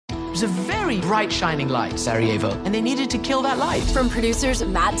was a very bright, shining light, Sarajevo, and they needed to kill that light. From producers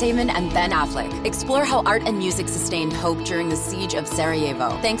Matt Damon and Ben Affleck, explore how art and music sustained hope during the siege of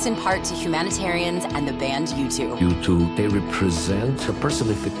Sarajevo, thanks in part to humanitarians and the band U2. U2, they represent a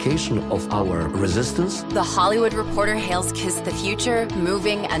personification of our resistance. The Hollywood Reporter hails Kiss the Future,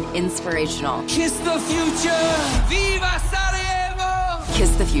 moving and inspirational. Kiss the future! Viva Sarajevo!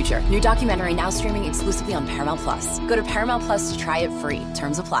 Kiss the Future. New documentary now streaming exclusively on Paramount+. Go to Paramount+ to try it free.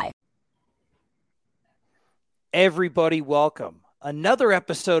 Terms apply. Everybody, welcome. Another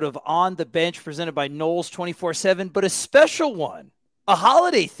episode of On the Bench presented by Knowles 24/7, but a special one, a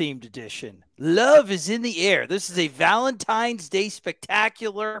holiday-themed edition. Love is in the air. This is a Valentine's Day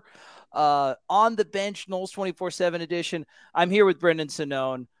spectacular On the Bench Knowles 24/7 edition. I'm here with Brendan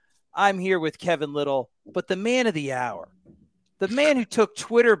Sonnone. I'm here with Kevin Little, but the man of the hour, the man who took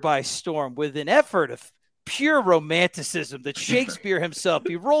Twitter by storm with an effort of pure romanticism that Shakespeare himself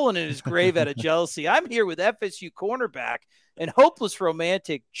be rolling in his grave out of jealousy. I'm here with FSU cornerback and hopeless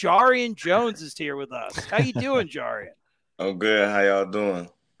romantic Jarian Jones is here with us. How you doing, Jarian? I'm good. How y'all doing?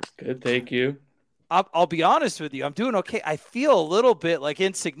 Good, thank you. I'll be honest with you. I'm doing okay. I feel a little bit like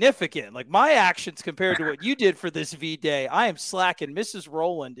insignificant. Like my actions compared to what you did for this V-Day, I am slacking. Mrs.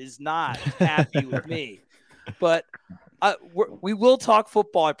 Rowland is not happy with me. But we will talk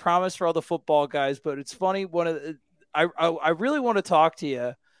football. I promise for all the football guys. But it's funny. I really want to talk to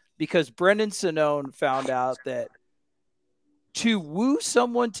you because Brendan Sonnone found out that to woo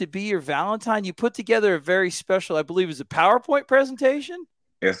someone to be your Valentine, you put together a very special, I believe, it was a PowerPoint presentation.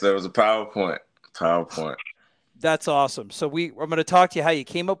 Yes, there was a PowerPoint. That's awesome. So I'm going to talk to you how you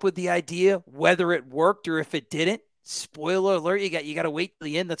came up with the idea, whether it worked or if it didn't. Spoiler alert, you got to wait till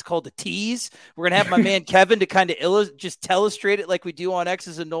the end. That's called a tease. We're going to have my man Kevin to kind of just illustrate it like we do on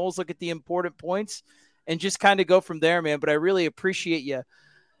X's and Knowles, look at the important points and just kind of go from there, man. But I really appreciate you.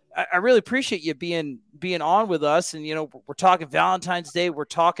 I really appreciate you being on with us. And, you know, we're talking Valentine's Day. We're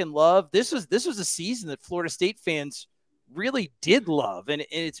talking love. This was a season that Florida State fans really did love. And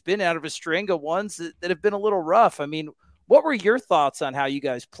it's been out of a string of ones that have been a little rough. I mean, what were your thoughts on how you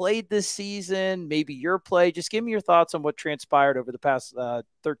guys played this season? Maybe your play. Just give me your thoughts on what transpired over the past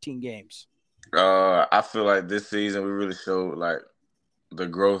 13 games. I feel like this season we really showed like the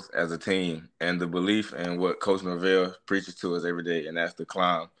growth as a team and the belief in what Coach Norvell preaches to us every day, and that's the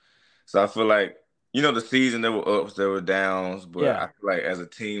climb. So I feel like, you know, the season there were ups, there were downs, but I feel like as a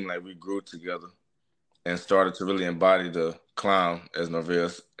team, like we grew together and started to really embody the climb as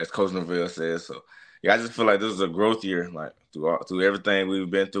Coach Norvell says. So yeah, I just feel like this is a growth year, like through everything we've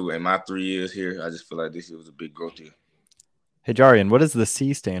been through in my 3 years here. I just feel like this year was a big growth year. Hey, Jarian, what does the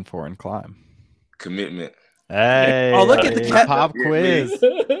C stand for in climb? Commitment. Hey, look at the pop quiz.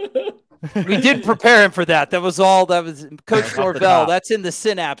 We did prepare him for that. That was Coach Norvell. That's in the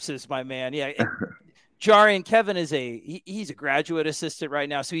synapses, my man. Yeah. Jarian, Kevin is he's a graduate assistant right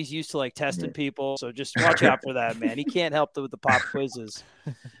now, so he's used to like testing people. So just watch out for that, man. He can't help with the pop quizzes.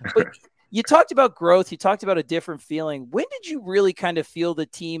 But you talked about growth. You talked about a different feeling. When did you really kind of feel the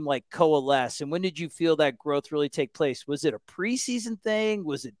team like coalesce? And when did you feel that growth really take place? Was it a preseason thing?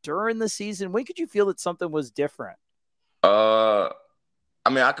 Was it during the season? When could you feel that something was different? I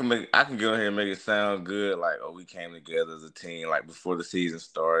mean, I can go here and make it sound good, like, oh, we came together as a team, like, before the season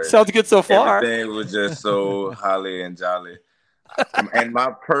started. Sounds good so far. Everything was just so holly and jolly. And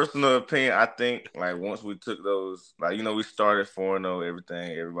my personal opinion, I think, like, once we took those, like, you know, we started 4-0,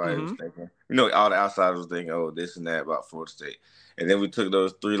 everything, everybody was thinking, you know, all the outsiders was thinking, oh, this and that about Florida State. And then we took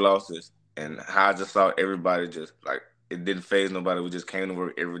those 3 losses, and how I just saw everybody just, like, it didn't faze nobody. We just came to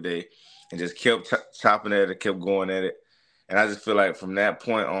work every day and just kept chopping at it, kept going at it. And I just feel like from that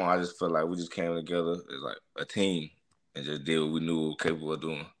point on, I just feel like we just came together as like a team and just did what we knew we were capable of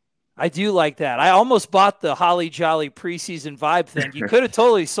doing. I do like that. I almost bought the holly jolly preseason vibe thing. You could have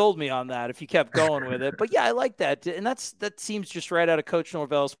totally sold me on that if you kept going with it. But yeah, I like that. And that seems just right out of Coach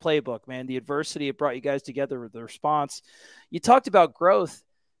Norvell's playbook, man. The adversity, it brought you guys together with the response. You talked about growth.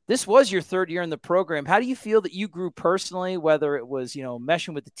 This was your 3rd year in the program. How do you feel that you grew personally, whether it was, you know,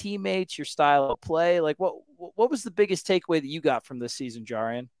 meshing with the teammates, your style of play? Like what was the biggest takeaway that you got from this season,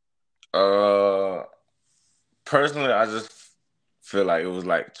 Jarian? Personally, I just feel like it was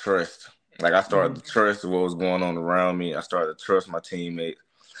like trust. Like I started to trust what was going on around me. I started to trust my teammates.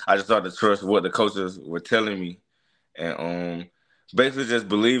 I just started to trust what the coaches were telling me. And basically just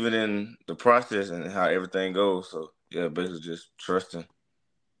believing in the process and how everything goes. So yeah, basically just trusting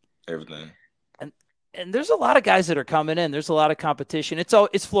everything. And there's a lot of guys that are coming in. There's a lot of competition.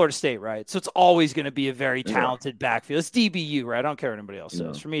 It's Florida State, right? So it's always going to be a very talented backfield. It's DBU, right? I don't care what anybody else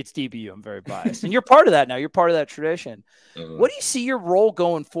says. For me, it's DBU. I'm very biased. And you're part of that now. You're part of that tradition. What do you see your role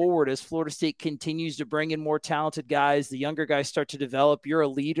going forward as Florida State continues to bring in more talented guys? The younger guys start to develop. You're a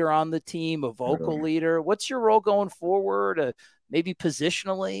leader on the team, a vocal leader. What's your role going forward? Maybe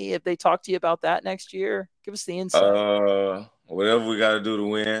positionally, if they talk to you about that next year? Give us the insight. Whatever we got to do to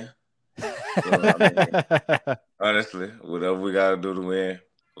win. So, I mean, honestly, whatever we gotta do to win,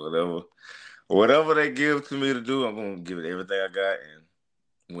 whatever they give to me to do, I'm gonna give it everything I got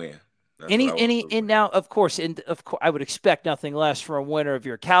and win. And now, of course, I would expect nothing less from a winner of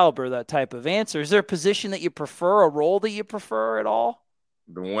your caliber. That type of answer. Is there a position that you prefer, a role that you prefer at all?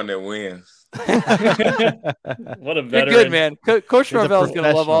 The one that wins. What a veteran! You're good, man. Coach Norvell is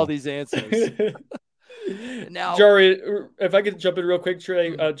gonna love all these answers. Now, Jari, if I could jump in real quick,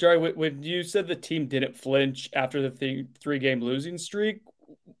 Trey. Jari, when you said the team didn't flinch after the 3-game losing streak,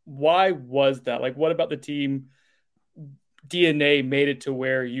 why was that? Like, what about the team DNA made it to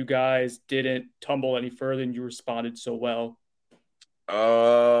where you guys didn't tumble any further and you responded so well?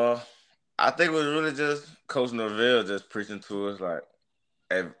 I think it was really just Coach Norvell just preaching to us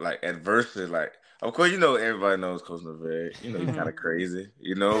like adversity. Like, of course, everybody knows Coach Norvell. He's kind of crazy,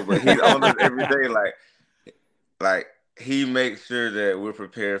 but he's on us every day. Like he makes sure that we're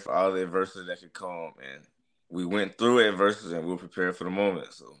prepared for all the adversity that could come, and we went through adversity and we were prepared for the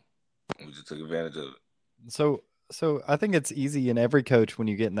moment. So we just took advantage of it. So I think it's easy, and every coach, when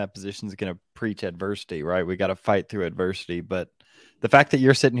you get in that position, is going to preach adversity, right? We got to fight through adversity. But the fact that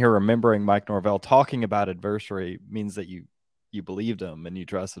you're sitting here remembering Mike Norvell talking about adversity means that you believed him and you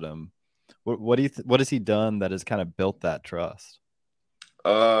trusted him. What has he done that has kind of built that trust?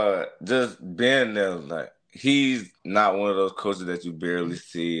 Just being there, like. He's not one of those coaches that you barely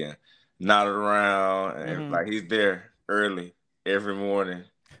see and not around. And like he's there early every morning,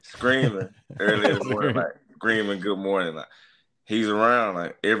 screaming early in the morning, like screaming good morning. Like he's around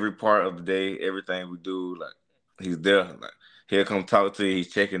like every part of the day, everything we do, like he's there. Like he'll come talk to you,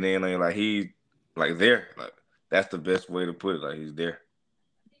 he's checking in on you, like he's like there. Like that's the best way to put it. Like he's there.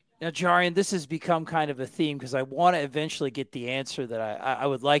 Now, Jarian, this has become kind of a theme because I want to eventually get the answer that I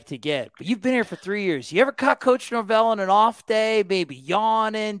would like to get. But you've been here for 3 years. You ever caught Coach Norvell on an off day, maybe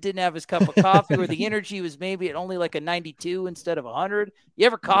yawning, didn't have his cup of coffee, or the energy was maybe at only like a 92 instead of 100? You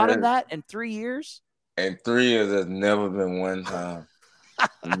ever caught him that in 3 years? In 3 years, there's never been one time.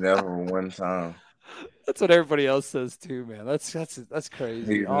 Never one time. That's what everybody else says too, man. That's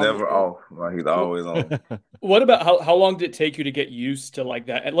crazy. He's never off. Like he's always on. What about how long did it take you to get used to like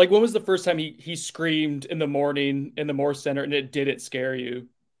that? And like, when was the first time he screamed in the morning in the Moore Center and it didn't scare you?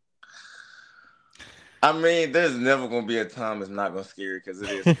 I mean, there's never gonna be a time it's not gonna scare you because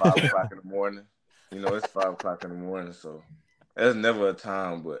it is 5 o'clock in the morning. It's 5 o'clock in the morning, so there's never a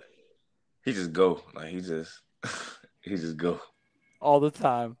time. But he just go like he just go all the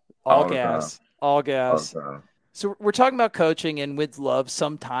time, all gas. All gas. So we're talking about coaching, and with love,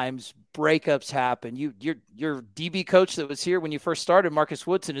 sometimes breakups happen. Your DB coach that was here when you first started, Marcus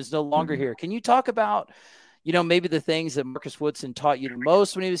Woodson, is no longer here. Can you talk about, maybe the things that Marcus Woodson taught you the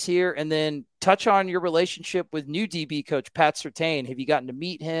most when he was here, and then touch on your relationship with new DB coach Pat Surtain? Have you gotten to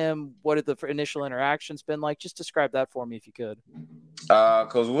meet him? What have the initial interactions been like? Just describe that for me if you could.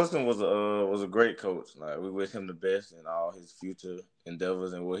 Coach Woodson was a great coach. Like we wish him the best in all his future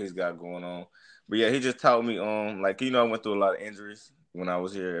endeavors and what he's got going on. But yeah, he just taught me I went through a lot of injuries when I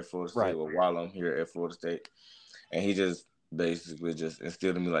was here at Florida State, or while I'm here at Florida State, and he just basically just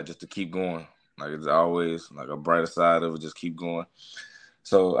instilled in me like just to keep going. Like it's always like a brighter side of it, just keep going.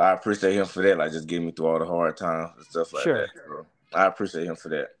 So I appreciate him for that, like just getting me through all the hard times and stuff like that. So I appreciate him for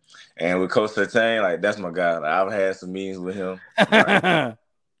that. And with Coach Surtain, like that's my guy. Like I've had some meetings with him. Like,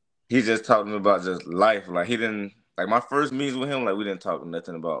 he just talked to me about just life. Like he didn't like my first meetings with him, like we didn't talk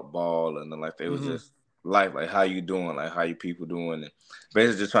nothing about ball and nothing like that. It was just life, like how you doing, like how you people doing, and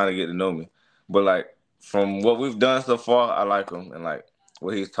basically just trying to get to know me. But like from what we've done so far, I like him, and like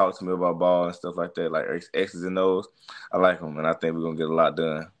what he's talked to me about ball and stuff like that, like X's and O's, I like him, and I think we're gonna get a lot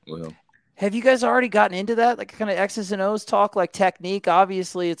done with him. Have you guys already gotten into that, like kind of X's and O's talk, like technique?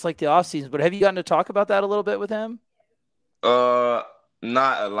 Obviously, it's like the off season, but have you gotten to talk about that a little bit with him? Not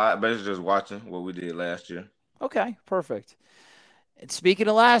a lot, basically just watching what we did last year. Okay, perfect. And speaking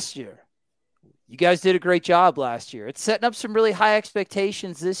of last year, you guys did a great job last year. It's setting up some really high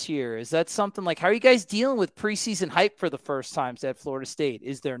expectations this year. Is that something like, how are you guys dealing with preseason hype for the first times at Florida State?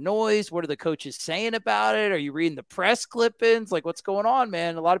 Is there noise? What are the coaches saying about it? Are you reading the press clippings? Like, what's going on,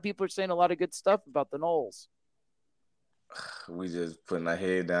 man? A lot of people are saying a lot of good stuff about the Noles. we just putting our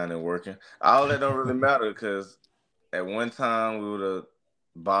head down and working. All that don't really matter because at one time we were the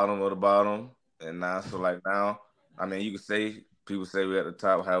bottom of the bottom, and now I mean, you could say people say we're at the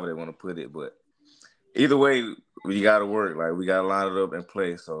top, however they want to put it, but either way, we got to work. Like we got to line it up and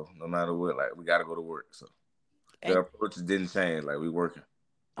play. So no matter what, like we got to go to work. So the approach didn't change. Like we working.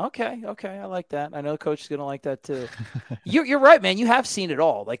 Okay, I like that. I know the coach is gonna like that too. You're right, man. You have seen it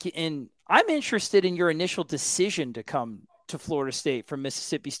all. Like, and I'm interested in your initial decision to come to Florida State from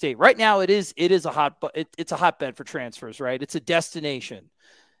Mississippi State. Right now, it's a hotbed for transfers. Right, it's a destination.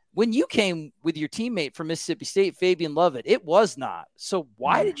 When you came with your teammate from Mississippi State, Fabian Lovett, it was not. So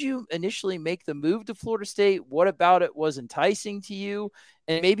why did you initially make the move to Florida State? What about it was enticing to you?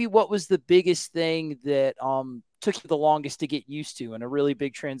 And maybe what was the biggest thing that took you the longest to get used to in a really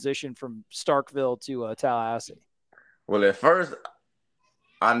big transition from Starkville to Tallahassee? Well, at first,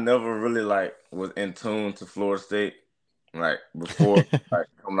 I never really was in tune to Florida State, before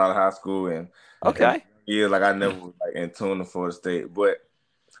coming out of high school and I never was in tune to Florida State. But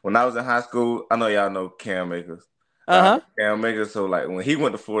when I was in high school, I know y'all know Cam Akers. Cam Akers. So when he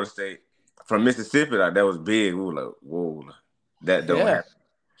went to Florida State from Mississippi, that was big. We were like, whoa, that don't happen.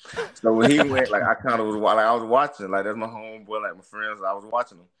 So when he went, I kind of was I was watching, that's my homeboy, my friends. I was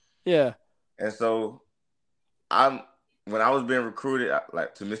watching them. Yeah. And so when I was being recruited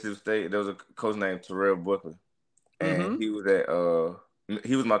to Mississippi State, there was a coach named Terrell Buckley, and he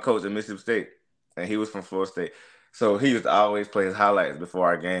was my coach at Mississippi State, and he was from Florida State. So he used to always play his highlights before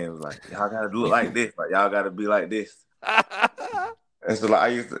our games, y'all gotta look like this, y'all gotta be like this. And so I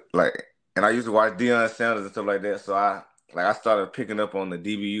used to watch Deion Sanders and stuff like that. So I started picking up on the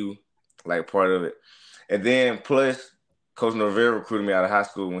DBU part of it. And then plus Coach Norvell recruited me out of high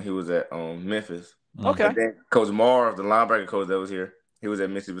school when he was at Memphis. Okay. And then Coach Marv, the linebacker coach that was here, he was at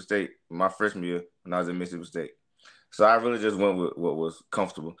Mississippi State my freshman year when I was at Mississippi State. So I really just went with what was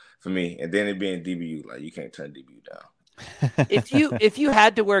comfortable for me. And then it being DBU, you can't turn DBU down. If you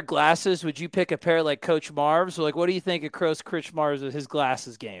had to wear glasses, would you pick a pair like Coach Marv's? Or what do you think of Coach Marv's with his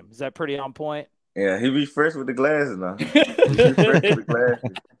glasses game? Is that pretty on point? Yeah, he be fresh with the glasses now. He be fresh with the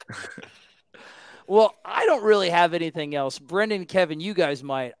glasses. Well, I don't really have anything else. Brendan, Kevin, you guys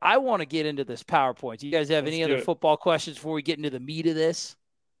might. I want to get into this PowerPoint. Do you guys have any other football questions before we get into the meat of this?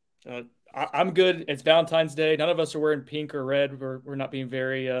 I'm good. It's Valentine's Day. None of us are wearing pink or red. We're not being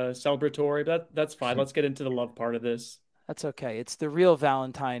very celebratory, but that's fine. Let's get into the love part of this. That's okay. It's the real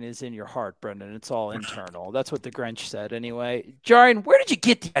Valentine is in your heart, Brendan. It's all internal. That's what the Grinch said anyway. Jarian, where did you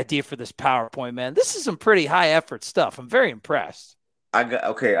get the idea for this PowerPoint, man? This is some pretty high effort stuff. I'm very impressed. I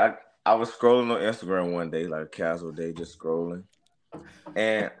was scrolling on Instagram one day, a casual day, just scrolling.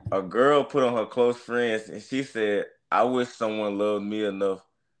 And a girl put on her close friends and she said, I wish someone loved me enough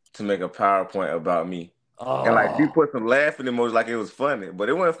to make a PowerPoint about me. Oh. And she put some laughing emojis like it was funny, but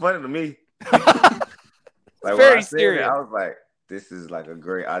it wasn't funny to me. Very serious. I was like, this is a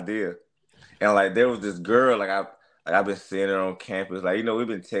great idea. And there was this girl, I've been seeing her on campus. We've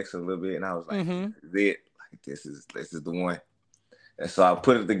been texting a little bit, and I was like, this is the one. And so I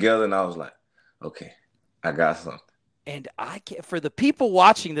put it together, and I was like, okay, I got something. And for the people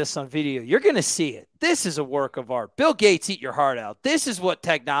watching this on video, you're going to see it. This is a work of art. Bill Gates, eat your heart out. This is what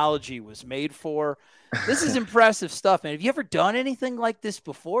technology was made for. This is impressive stuff, man. Have you ever done anything like this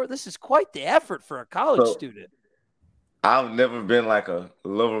before? This is quite the effort for a college student. I've never been a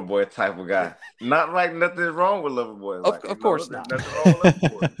lover boy type of guy. Not nothing wrong with lover boys. Of course not. Nothing wrong with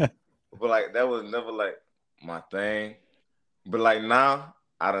lover boys. But that was never my thing. But now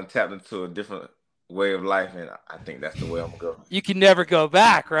I done tapped into a different way of life, and I think that's the way I'm gonna go. You can never go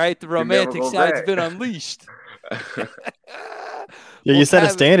back, right? The romantic side's been unleashed. Yeah, you set a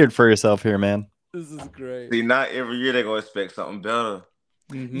standard for yourself here, man. This is great. See, not every year they're gonna expect something better.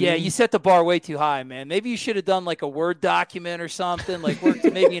 Mm-hmm. Yeah, you set the bar way too high, man. Maybe you should have done a Word document or something, worked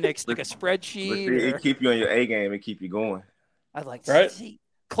maybe in a spreadsheet. See, it keep you on your A game and keep you going. I'd like to see.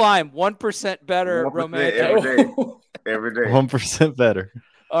 Climb 1% better 1% romantic every day. 1% better.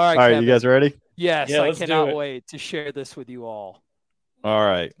 All right, you guys ready? Yes, I cannot wait to share this with you all. All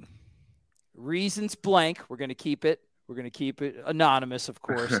right. Reasons blank. We're going to keep it. We're going to keep it anonymous, of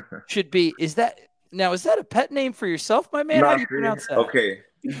course. Should be. Is that a pet name for yourself, my man? How do you pronounce that? Okay.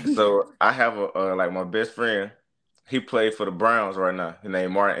 So I have my best friend. He played for the Browns right now. His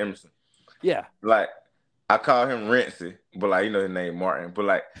name Martin Emerson. Yeah. I call him Rentsy, but his name Martin.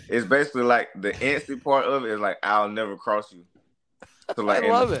 But it's basically the antsy part of it is I'll never cross you. So I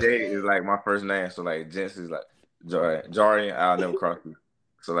love it. Jay is my first name. So Jensen is Jarian, I'll never cross you.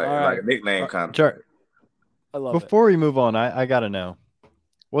 So a nickname kind of. I love Before we move on, I gotta know,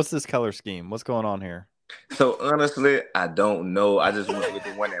 what's this color scheme? What's going on here? So honestly, I don't know. I just went with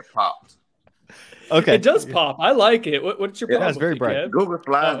the one that popped. Okay. It does pop. I like it. What's your problem? That's very bright. Kev? Google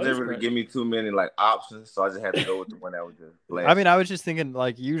Slides Oh, didn't really bright. give me too many like options, so I just had to go with the one that was just flash. I mean, I was just thinking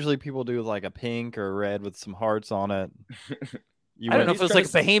like usually people do like a pink or a red with some hearts on it. I don't know if it was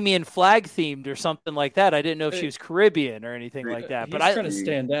like trying to- Bahamian flag themed or something like that. I didn't know if she was Caribbean or anything like that. He's but trying to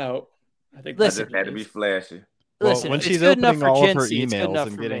stand out. I think I Listen, just had to be flashy. Well, listen, when if it's she's good enough opening for all of Gen her Z, it's good emails enough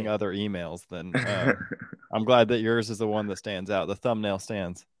and for getting me. other emails, then I'm glad that yours is the one that stands out. The thumbnail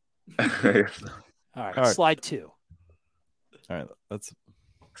stands. All right, All right. slide 2. All right, that's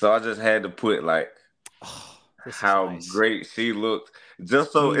So I just had to put like This is how nice. great she looked,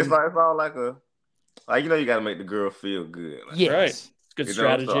 just so it's all like a you got to make the girl feel good. Like, Yes. Right. It's good you know,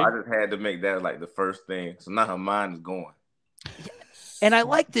 strategy. so I just had to make that like the first thing. So now her mind is going. And I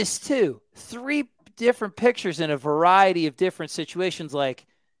like this too. 3 different pictures in a variety of different situations, like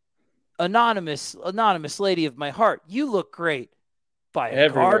anonymous lady of my heart. You look great by a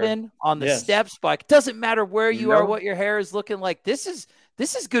Everywhere. garden, on the Yes. steps, doesn't matter where you You are, know? what your hair is looking like. This is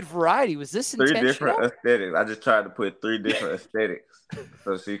good variety. Was this 3 intentional? different aesthetics. I just tried to put 3 different aesthetics,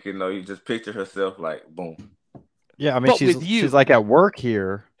 so she can you just picture herself like boom. yeah. I mean, But with you- she's like at work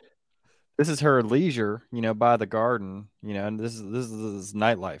here. This is her leisure, by the garden, and this is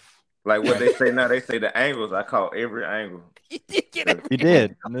nightlife. Like what they say now, they say the angles. I call every angle. You did get it. You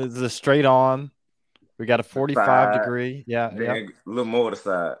did. And this is a straight on. We got a 45 Side, degree. Yeah, Then yeah, a little more to the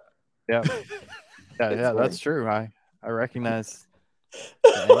side. yeah. Yeah, It's that's true. I recognize.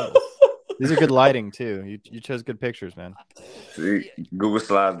 the angles. These are good lighting too. You chose good pictures, man. See, Google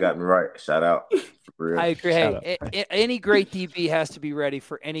Slides got me right. Shout out. For real. I agree. Shout Hey, any great DB has to be ready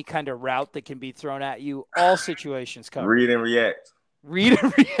for any kind of route that can be thrown at you. All situations covered. Read and react. Read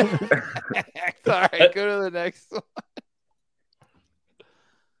and react. All right, go to the next one.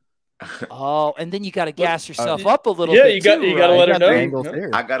 Oh, and then you got to gas yourself up a little Yeah, bit. you got too, to let right? her Got the know. angles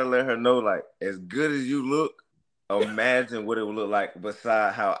there. I gotta let her know, like, as good as you look, imagine what it would look like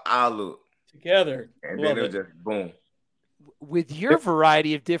beside how I look. Together. And Love then it. it'll just boom. With your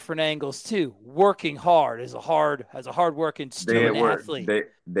variety of different angles too. Working hard as a hard working Day student at work, athlete.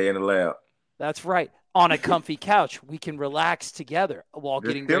 day in the lab. That's right. On a comfy couch, we can relax together while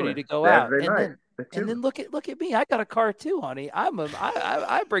Just getting chilling. ready to go out. Saturday And night. then, Just and then chilling. look at me. I got a car too, honey.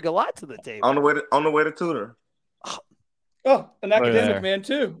 I bring a lot to the table. on the way to tutor. Oh, an there. academic man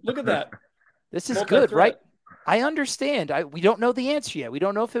too. Look at that. This is Multi-threat. good, right? I understand. We don't know the answer yet. We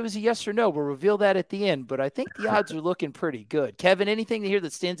don't know if it was a yes or no. We'll reveal that at the end, but I think the odds are looking pretty good. Kevin, anything here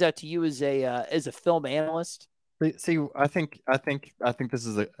that stands out to you as a film analyst? See, I think this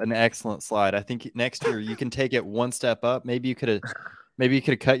is an excellent slide. I think next year you can take it one step up. Maybe you could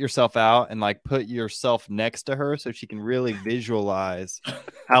have cut yourself out and like put yourself next to her so she can really visualize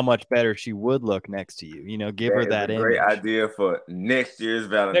how much better she would look next to you. Give her that is a image. great idea for next year's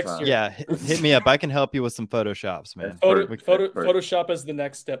Valentine's. year. Yeah, hit me up. I can help you with some photoshops, man. Perfect. Photoshop is the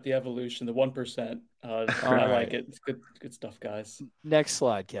next step, the evolution, the 1%. I right. like it. It's good stuff, guys. Next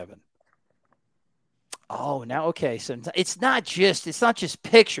slide, Kevin. Oh, now okay. So it's not just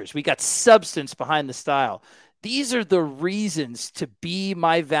pictures. We got substance behind the style. These are the reasons to be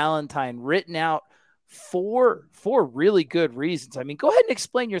my Valentine, written out for really good reasons. I mean, go ahead and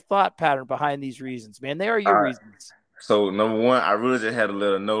explain your thought pattern behind these reasons, man. They are your All right. reasons. So number one, I really just had to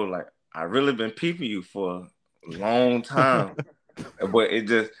let her know, like, I really been peeping you for a long time. But it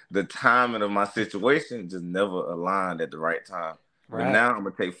just, the timing of my situation just never aligned at the right time. Right. But now I'm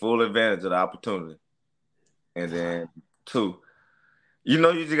gonna take full advantage of the opportunity. And then 2, you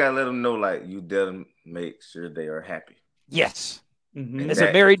just gotta let them know, like, you there to make sure they are happy. Yes. Mhm. As a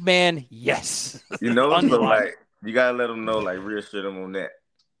That- married man, yes. So Underline. like you gotta let them know, like, reassure them on that.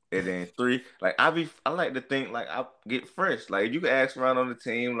 And then 3, like I like to think like I get fresh. Like you can ask around on the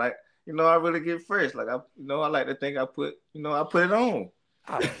team, like, I really get fresh. Like I like to think I put it on.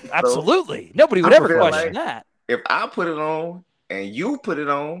 Absolutely. Nobody would I ever feel question like- that. If I put it on and you put it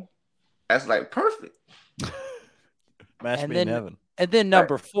on, that's like perfect. Match And made in then- heaven. And then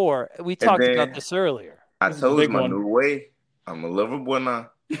number 4, we talked then- about this earlier. I This is a told you big my one. new way. I'm a lover boy now.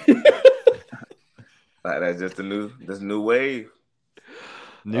 Like that's just this new wave.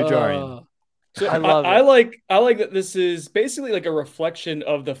 New Jarian. So I love I it. like that this is basically like a reflection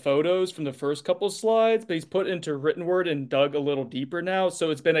of the photos from the first couple slides, but he's put into written word and dug a little deeper now. So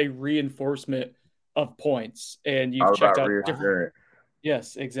it's been a reinforcement of points, and you've All checked about out different. reassurance.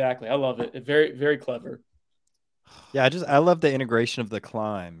 Yes, exactly. I love it. Very, very clever. Yeah, I love the integration of the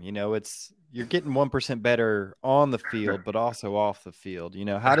climb. You're getting 1% better on the field, but also off the field.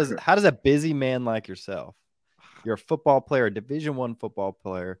 How does a busy man like yourself, you're a football player, a Division I football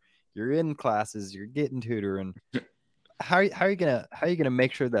player, You're in classes. You're getting tutoring. How are you gonna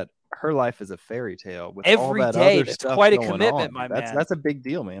make sure that her life is a fairy tale with all Every that day? other That's stuff quite a going commitment, on? my man. That's a big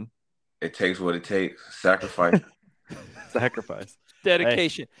deal, man. It takes what it takes. Sacrifice. Sacrifice.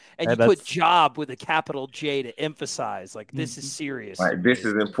 Dedication. Hey, and you put job with a capital J to emphasize, like, this is serious. Like, this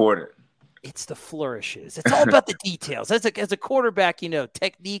is important. It's the flourishes. It's all about the details. As a quarterback,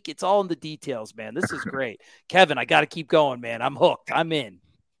 technique, it's all in the details, man. This is great. Kevin, I got to keep going, man. I'm hooked. I'm in.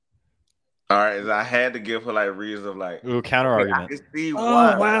 All right. I had to give her like reasons of like, ooh, counter argument. I can see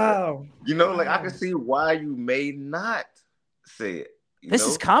why. Oh, wow. I can see why you may not say it. This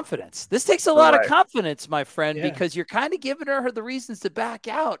is confidence. This takes a lot of confidence, my friend, because you're kind of giving her the reasons to back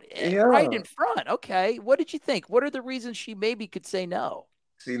out right in front. Okay. What did you think? What are the reasons she maybe could say no?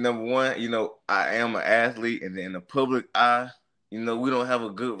 See, number one, I am an athlete, and in the public eye, we don't have a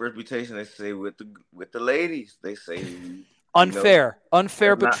good reputation. They say with the ladies, they say unfair,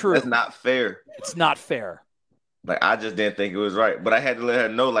 but true. That's not fair. It's not fair. Like, I just didn't think it was right, but I had to let her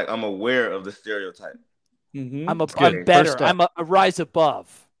know, like, I'm aware of the stereotype. Mm-hmm. I'm better. I'm a rise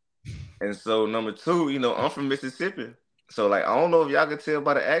above. And so number two, I'm from Mississippi, so like I don't know if y'all can tell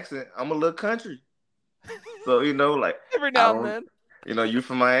by the accent, I'm a little country. So like every now and then. You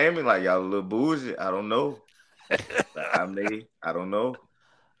from Miami, like y'all a little bougie. I don't know. I don't know.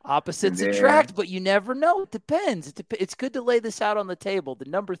 Opposites attract, but you never know. It depends. It's good to lay this out on the table. The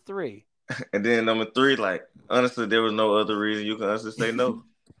number three. And then number three, like, honestly, there was no other reason you can honestly say no.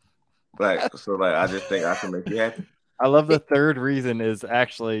 I just think I can make you happy. I love the third reason is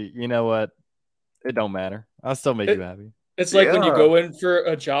actually, you know what? It don't matter. I'll still make you happy. It's like when you go in for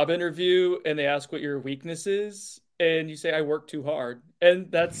a job interview and they ask what your weakness is, and you say, I work too hard. And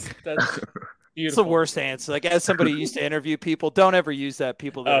that's beautiful. It's the worst answer. Like, as somebody who used to interview people, don't ever use that,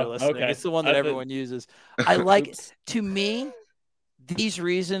 people that are listening. Okay. It's the one that everyone uses. I like it. To me, these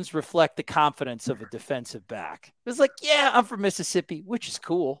reasons reflect the confidence of a defensive back. It's like, yeah, I'm from Mississippi, which is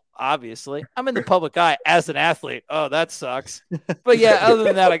cool, obviously. I'm in the public eye as an athlete. Oh, that sucks. But yeah, other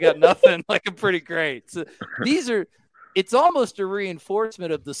than that, I got nothing. Like, I'm pretty great. So it's almost a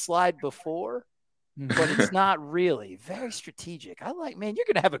reinforcement of the slide before, but it's not really. Very strategic. I like, man, you're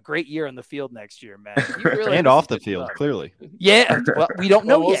going to have a great year on the field next year, man. Really and off the field, clearly. Yeah, well, we don't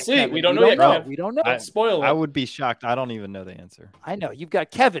know we'll yet. See. We don't know yet. We don't know. Spoil it. I would be shocked. I don't even know the answer. I know. You've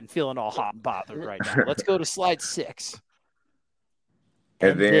got Kevin feeling all hot and bothered right now. Let's go to slide 6.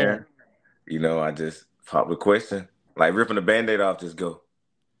 And then, I just popped the question. Like, ripping the Band-Aid off, just go.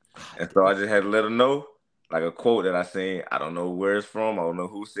 And so I just had to let her know, like a quote that I seen. I don't know where it's from. I don't know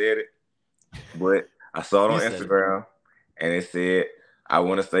who said it. But I saw it on Instagram, and it said, I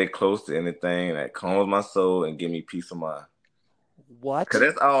want to stay close to anything that calms my soul and give me peace of mind. What? Because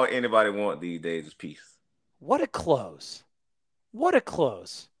that's all anybody wants these days is peace. What a close. What a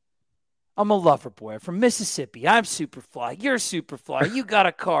close. I'm a lover boy. I'm from Mississippi. I'm super fly. You're super fly. You got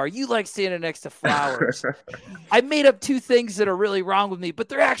a car. You like standing next to flowers. I made up 2 things that are really wrong with me, but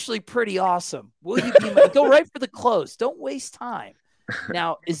they're actually pretty awesome. Will you be my... Go right for the close. Don't waste time.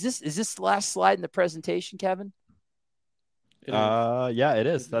 Now, is this the last slide in the presentation, Kevin? Yeah, it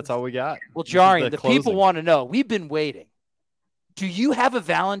is. That's all we got. Well, Jarian, the people want to know. We've been waiting. Do you have a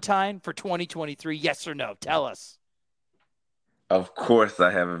Valentine for 2023? Yes or no? Tell us. Of course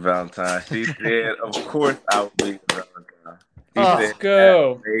I have a Valentine. She said, of course I will be a Valentine. Let's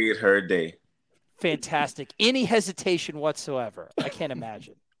go. That made her day. Fantastic. Any hesitation whatsoever? I can't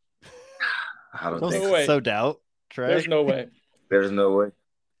imagine. I don't think so. So doubt, Trey. There's no way. There's no way.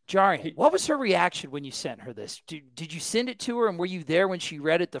 Jarian, what was her reaction when you sent her this? Did you send it to her, and were you there when she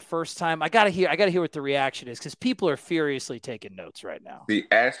read it the first time? I gotta hear what the reaction is, because people are furiously taking notes right now. See,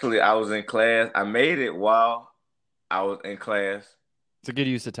 actually, I was in class. I made it while I was in class. It's a good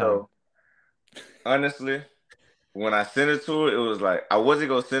use of time. So, honestly, when I sent it to her, it was like I wasn't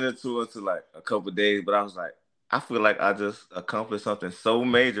gonna send it to her until like a couple of days, but I was like, I feel like I just accomplished something so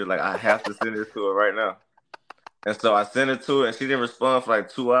major, like I have to send it to her right now. And so I sent it to her, and she didn't respond for like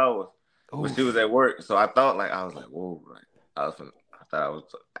 2 hours. But she was at work, so I thought I was like, whoa, like I thought I was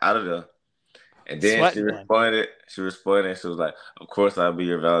out of there. And then she responded. She responded, and she was like, "Of course, I'll be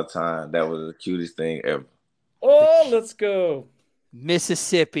your Valentine." That was the cutest thing ever. Oh, let's go.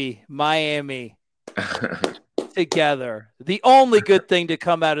 Mississippi, Miami, together. The only good thing to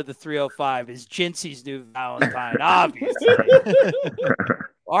come out of the 305 is Jincy's new Valentine, obviously.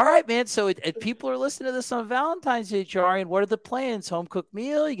 All right, man. So people are listening to this on Valentine's Day, Jarian. What are the plans? Home cooked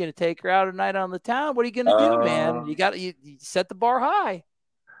meal? You going to take her out at night on the town? What are you going to do, man? You set the bar high.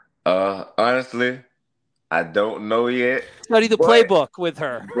 Honestly, I don't know yet. Study the playbook with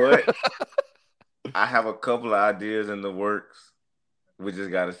her. But I have a couple of ideas in the works. we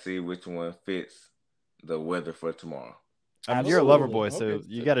just got to see which one fits the weather for tomorrow. You're a lover boy, Okay. so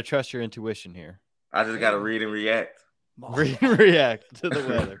you got to trust your intuition here. I just got to read and react. React to the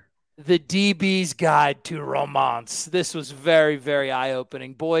weather. The DB's Guide to Romance. This was very, very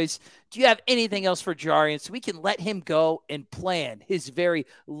eye-opening. Boys, do you have anything else for Jarian so we can let him go and plan his very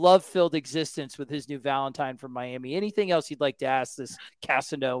love-filled existence with his new Valentine from Miami? Anything else you'd like to ask this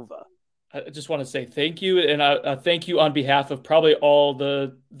Casanova? I just want to say thank you, and thank you on behalf of probably all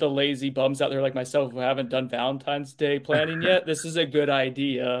the lazy bums out there like myself who haven't done Valentine's Day planning yet. This is a good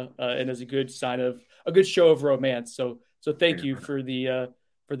idea, and is a good sign of a good show of romance. So thank you for the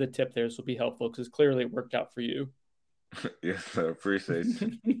tip there. This will be helpful because clearly it worked out for you. Yes, sir. Appreciate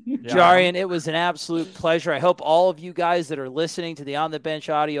you. Jarian, it was an absolute pleasure. I hope all of you guys that are listening to the On the Bench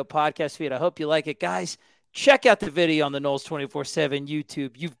audio podcast feed, I hope you like it. Guys, check out the video on the Noles 24/7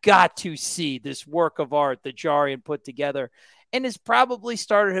 YouTube. You've got to see this work of art that Jarian put together and has probably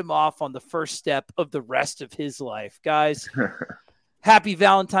started him off on the first step of the rest of his life. Guys, happy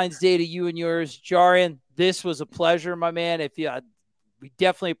Valentine's Day to you and yours. Jarian, this was a pleasure, my man. We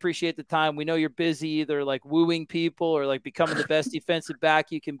definitely appreciate the time. We know you're busy either like wooing people or like becoming the best defensive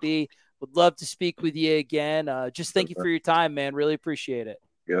back you can be. Would love to speak with you again. Just thank you for your time, man. Really appreciate it.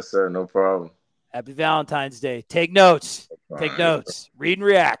 Yes, sir. No problem. Happy Valentine's Day. Take notes. Take notes. Read and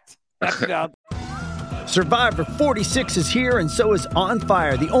react. Happy Valentine's. Survivor 46 is here, and so is On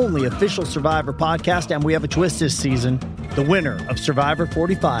Fire, the only official Survivor podcast, and we have a twist this season. The winner of Survivor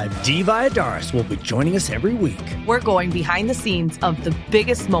 45, Dee Valladares, will be joining us every week. We're going behind the scenes of the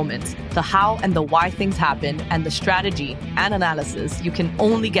biggest moments, the how and the why things happen, and the strategy and analysis you can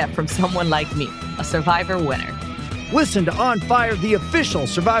only get from someone like me, a Survivor winner. Listen to On Fire, the official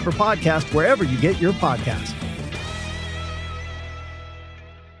Survivor podcast, wherever you get your podcasts.